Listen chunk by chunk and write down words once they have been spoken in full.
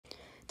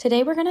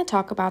Today we're going to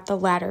talk about the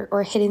ladder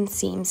or hidden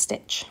seam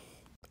stitch.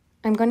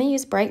 I'm going to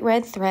use bright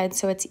red thread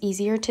so it's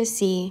easier to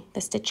see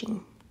the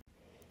stitching.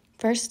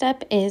 First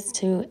step is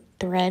to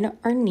thread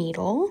our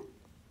needle.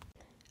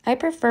 I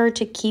prefer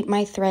to keep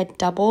my thread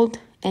doubled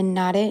and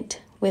knot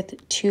it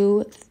with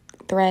 2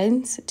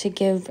 threads to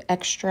give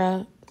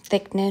extra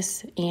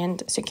thickness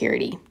and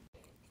security.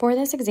 For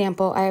this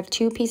example, I have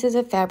 2 pieces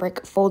of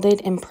fabric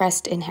folded and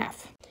pressed in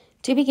half.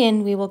 To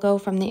begin, we will go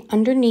from the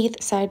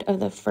underneath side of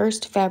the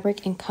first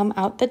fabric and come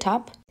out the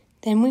top.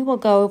 Then we will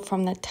go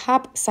from the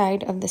top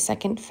side of the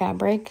second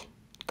fabric,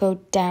 go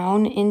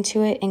down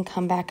into it and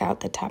come back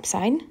out the top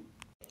side.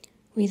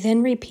 We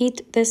then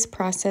repeat this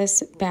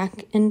process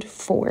back and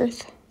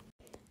forth.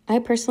 I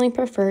personally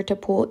prefer to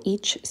pull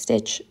each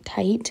stitch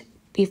tight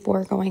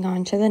before going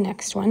on to the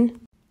next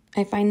one.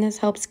 I find this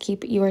helps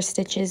keep your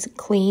stitches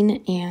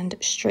clean and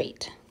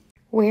straight.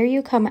 Where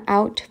you come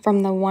out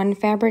from the one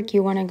fabric,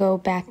 you want to go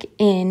back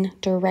in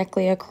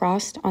directly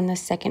across on the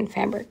second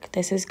fabric.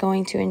 This is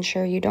going to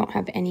ensure you don't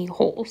have any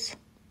holes.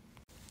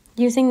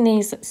 Using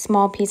these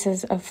small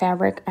pieces of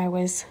fabric, I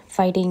was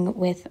fighting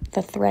with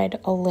the thread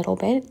a little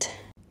bit.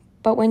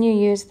 But when you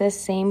use this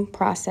same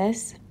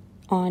process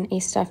on a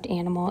stuffed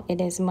animal,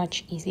 it is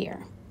much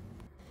easier.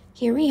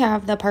 Here we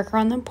have the Parker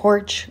on the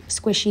Porch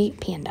squishy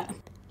panda.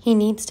 He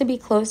needs to be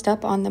closed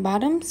up on the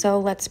bottom, so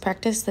let's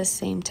practice the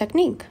same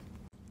technique.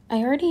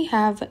 I already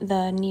have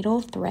the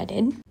needle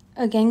threaded.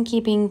 Again,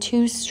 keeping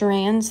 2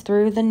 strands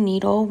through the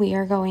needle, we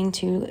are going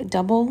to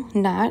double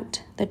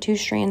knot the 2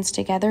 strands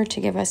together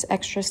to give us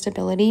extra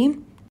stability.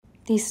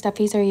 These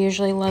stuffies are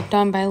usually loved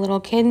on by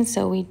little kids,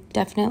 so we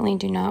definitely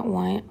do not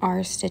want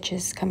our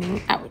stitches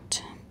coming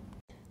out.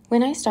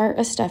 When I start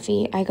a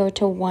stuffy, I go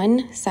to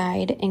one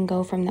side and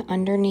go from the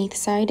underneath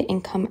side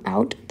and come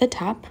out the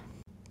top,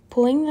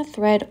 pulling the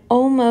thread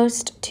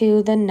almost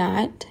to the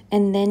knot,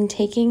 and then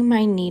taking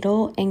my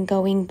needle and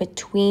going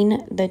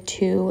between the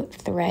 2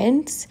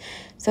 threads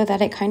so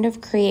that it kind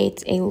of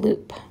creates a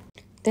loop.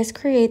 This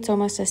creates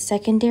almost a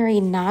secondary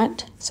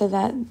knot so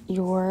that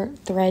your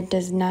thread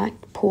does not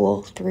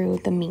pull through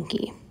the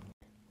Minky.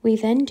 We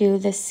then do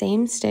the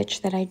same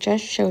stitch that I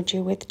just showed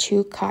you with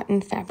 2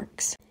 cotton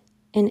fabrics.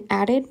 An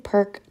added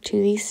perk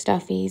to these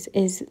stuffies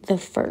is the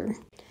fur.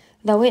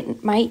 Though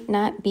it might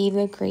not be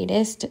the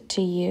greatest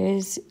to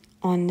use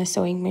on the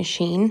sewing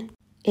machine,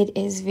 it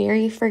is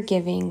very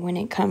forgiving when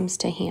it comes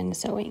to hand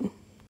sewing.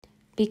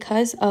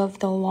 Because of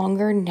the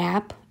longer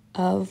nap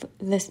of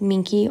this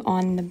Minky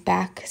on the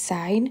back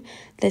side,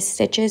 the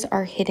stitches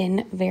are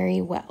hidden very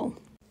well.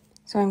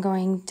 So I'm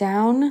going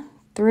down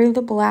through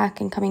the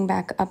black and coming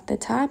back up the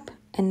top,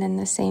 and then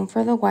the same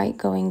for the white,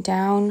 going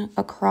down,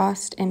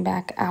 across, and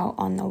back out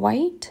on the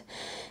white.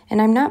 And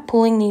I'm not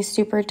pulling these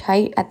super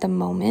tight at the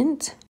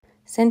moment.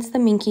 Since the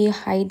Minky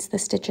hides the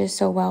stitches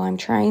so well, I'm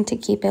trying to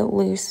keep it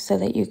loose so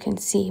that you can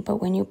see, but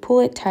when you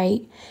pull it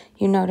tight,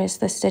 you notice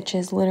the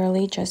stitches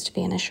literally just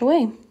vanish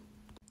away.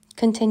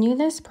 Continue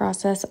this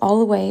process all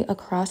the way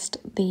across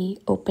the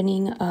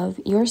opening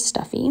of your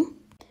stuffy,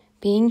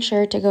 being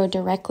sure to go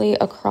directly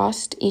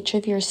across each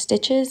of your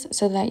stitches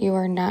so that you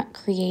are not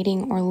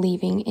creating or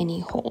leaving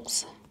any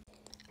holes.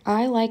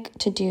 I like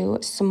to do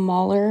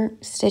smaller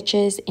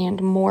stitches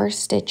and more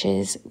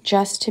stitches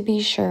just to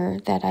be sure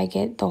that I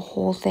get the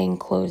whole thing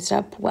closed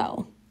up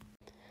well.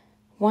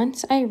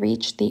 Once I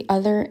reach the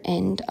other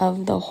end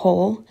of the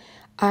hole,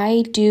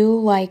 I do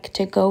like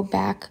to go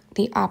back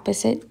the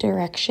opposite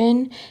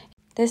direction.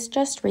 This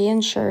just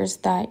reassures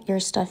that your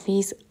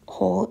stuffy's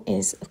hole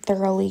is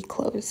thoroughly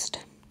closed.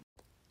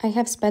 I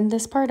have sped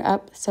this part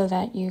up so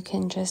that you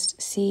can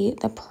just see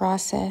the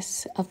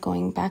process of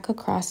going back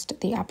across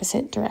the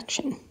opposite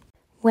direction.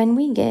 When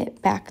we get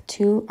back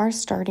to our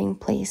starting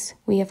place,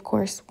 we of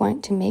course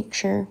want to make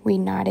sure we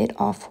knot it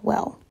off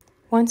well.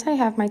 Once I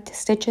have my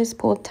stitches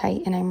pulled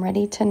tight and I'm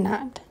ready to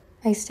knot,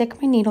 I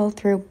stick my needle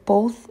through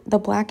both the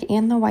black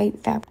and the white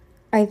fabric.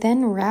 I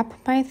then wrap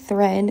my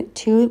thread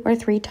 2 or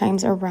 3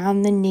 times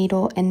around the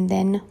needle and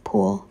then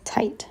pull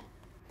tight.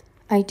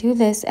 I do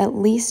this at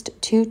least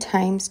 2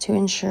 times to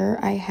ensure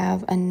I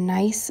have a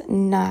nice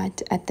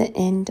knot at the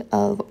end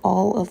of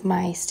all of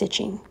my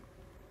stitching.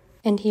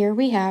 And here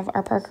we have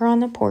our Parker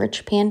on the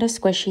Porch Panda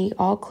squishy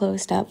all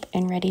closed up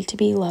and ready to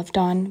be loved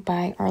on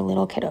by our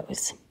little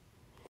kiddos.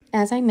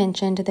 As I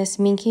mentioned, this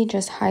Minky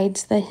just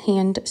hides the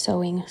hand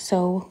sewing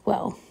so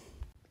well.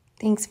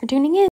 Thanks for tuning in.